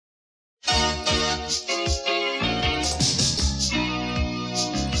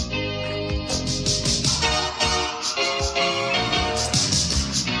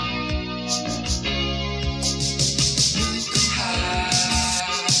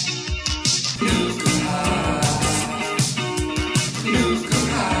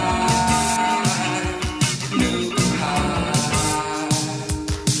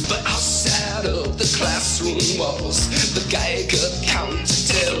The Geiger counter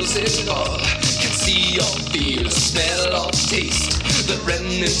tells it all. Can see or feel, smell or taste the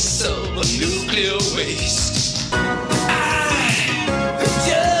remnants of a nuclear waste. I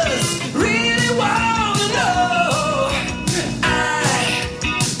just really wanna know. I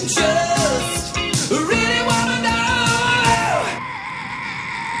just really wanna know.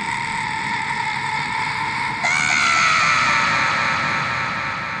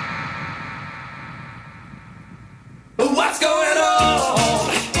 What's going on?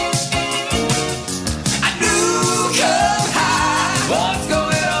 A nuclear high. What's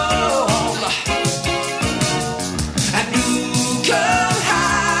going on? A nuclear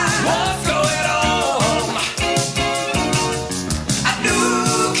high. What's going on? A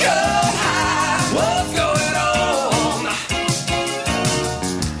nuclear high. What's going on?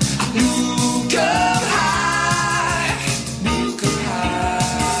 A nuclear high. Nuclear high.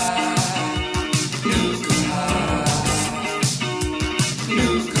 Nuclear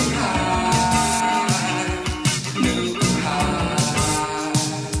high.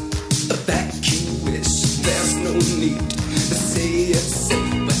 A vacuous, there's no need to say it's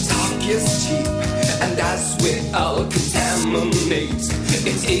safe, but talk is cheap. And as we all contaminate,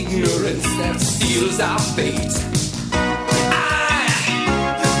 it's ignorance that seals our fate.